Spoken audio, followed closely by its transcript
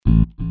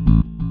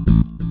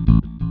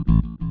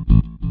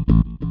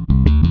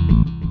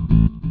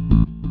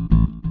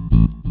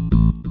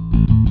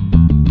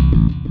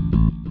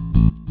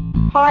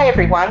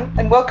everyone,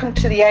 and welcome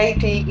to the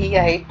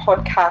ADEA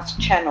podcast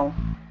channel.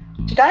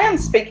 Today I'm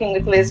speaking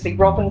with Leslie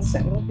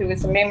Robinson, who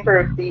is a member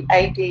of the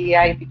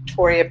ADEA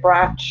Victoria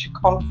Branch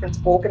Conference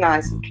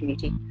Organising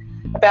Committee,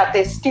 about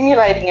their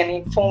stimulating and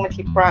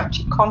informative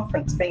branching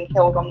conference being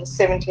held on the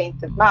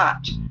 17th of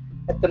March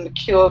at the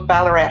Mercure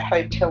Ballarat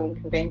Hotel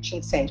and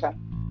Convention Centre.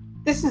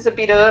 This is a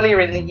bit earlier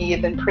in the year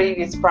than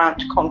previous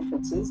branch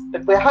conferences,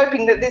 but we're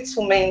hoping that this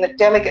will mean that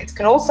delegates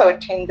can also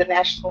attend the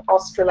National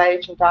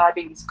Australasian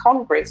Diabetes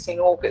Congress in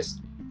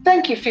August.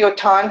 Thank you for your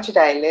time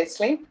today,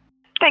 Leslie.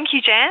 Thank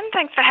you, Jan.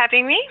 Thanks for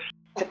having me.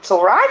 That's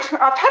all right.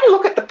 I've had a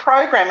look at the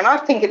program and I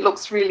think it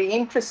looks really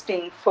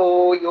interesting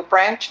for your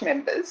branch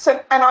members.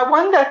 And I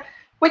wonder,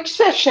 which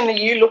session are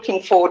you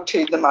looking forward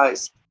to the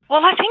most?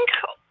 Well, I think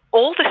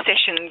all the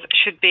sessions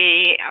should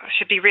be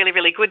really,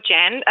 really good,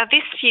 Jan.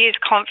 This year's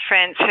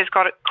conference has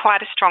got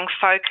quite a strong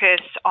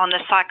focus on the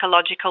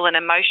psychological and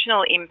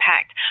emotional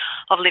impact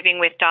of living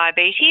with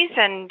diabetes,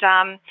 and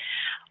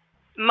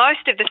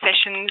most of the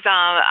sessions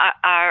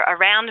are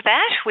around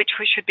that, which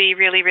should be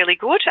really, really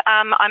good.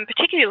 I'm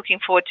particularly looking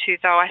forward to,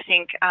 though, I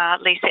think,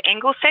 Lisa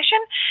Engel's session,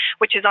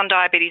 which is on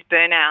diabetes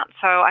burnout.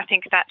 So I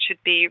think that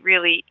should be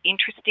really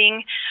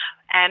interesting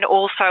and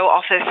also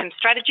offer some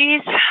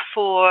strategies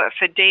for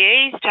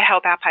DEs to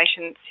help our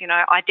patients,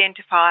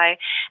 identify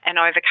and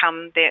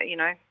overcome the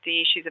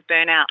issues of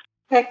burnout.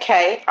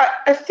 Okay.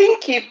 I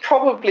think you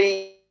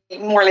probably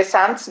more or less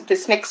answered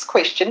this next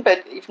question,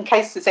 but in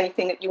case there's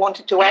anything that you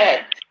wanted to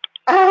add.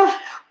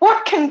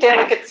 What can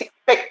delegates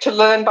expect to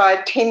learn by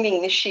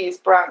attending this year's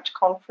branch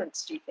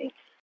conference, do you think?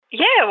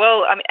 Yeah,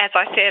 well, as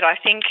I said, I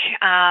think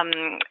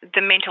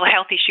the mental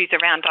health issues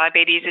around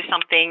diabetes is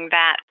something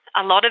that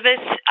a lot of us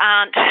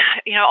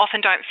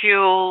often don't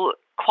feel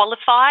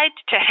qualified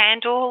to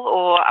handle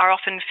or are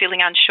often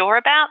feeling unsure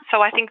about.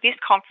 So I think this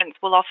conference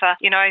will offer,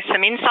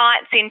 some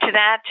insights into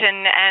that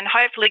and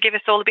hopefully give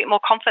us all a bit more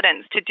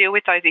confidence to deal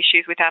with those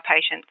issues with our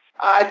patients.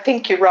 I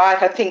think you're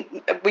right. I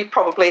think we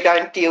probably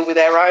don't deal with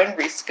our own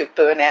risk of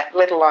burnout,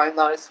 let alone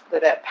those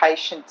that our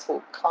patients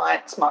or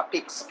clients might be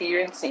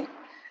experiencing.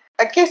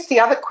 I guess the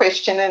other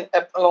question,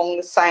 along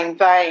the same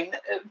vein,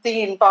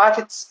 the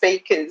invited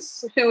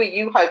speakers, who are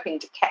you hoping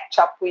to catch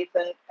up with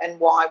and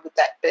why would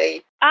that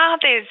be?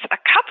 There's a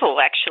couple,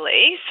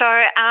 actually. So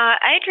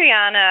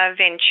Adriana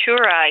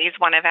Ventura is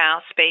one of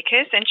our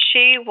speakers, and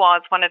she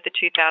was one of the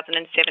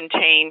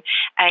 2017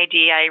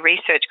 ADA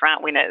research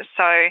grant winners.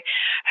 So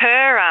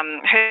her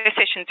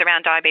session's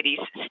around diabetes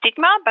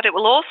stigma, but it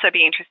will also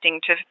be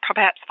interesting to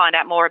perhaps find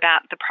out more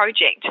about the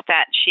project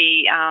that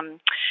she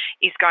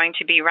is going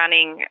to be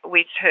running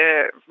with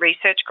her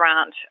research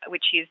grant,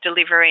 which is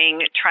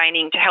delivering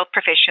training to health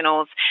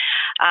professionals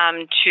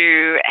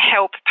to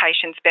help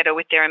patients better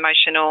with their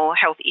emotional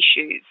health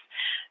issues.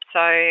 So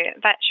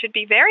that should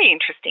be very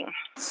interesting.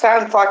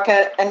 Sounds like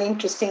an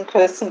interesting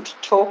person to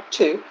talk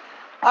to.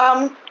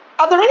 Are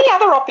there any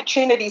other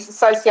opportunities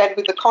associated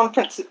with the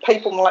conference that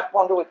people might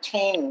want to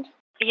attend?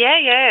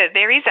 Yeah,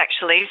 there is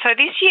actually. So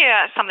this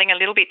year, something a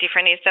little bit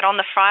different is that on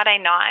the Friday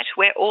night,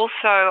 we're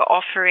also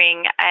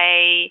offering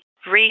a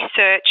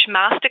research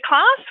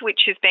masterclass,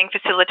 which is being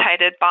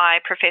facilitated by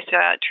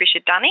Professor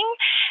Tricia Dunning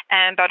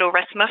and Bodil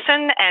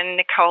Rasmussen and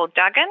Nicole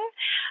Duggan.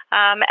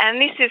 And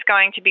this is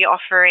going to be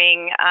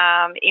offering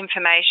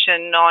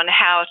information on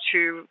how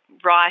to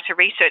write a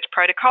research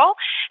protocol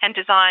and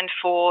designed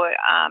for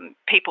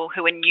people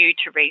who are new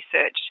to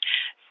research.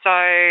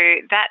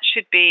 So that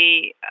should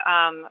be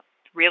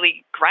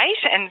really great,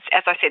 and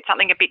as I said,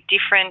 something a bit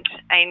different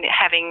in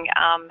having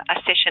a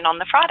session on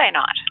the Friday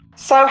night.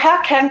 So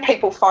how can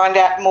people find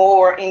out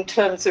more in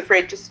terms of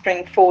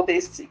registering for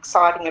this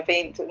exciting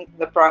event and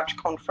the branch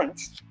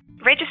conference?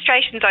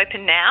 Registration's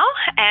open now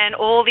and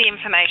all the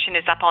information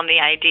is up on the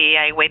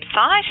ADEA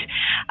website.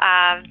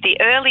 The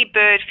early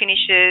bird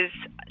finishes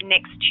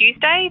next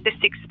Tuesday, the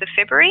 6th of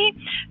February,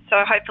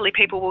 so hopefully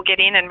people will get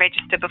in and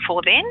register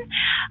before then,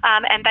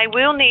 and they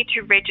will need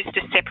to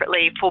register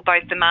separately for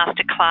both the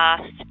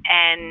masterclass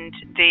and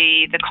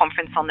the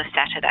conference on the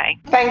Saturday.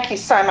 Thank you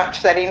so much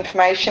for that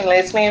information,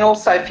 Leslie, and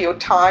also for your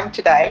time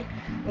today.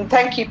 And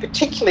thank you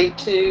particularly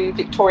to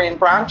Victorian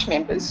branch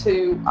members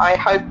who I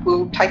hope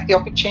will take the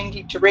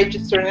opportunity to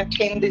register and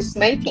attend this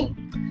meeting.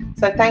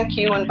 So thank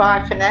you and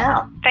bye for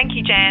now. Thank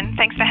you, Jan.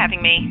 Thanks for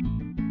having me.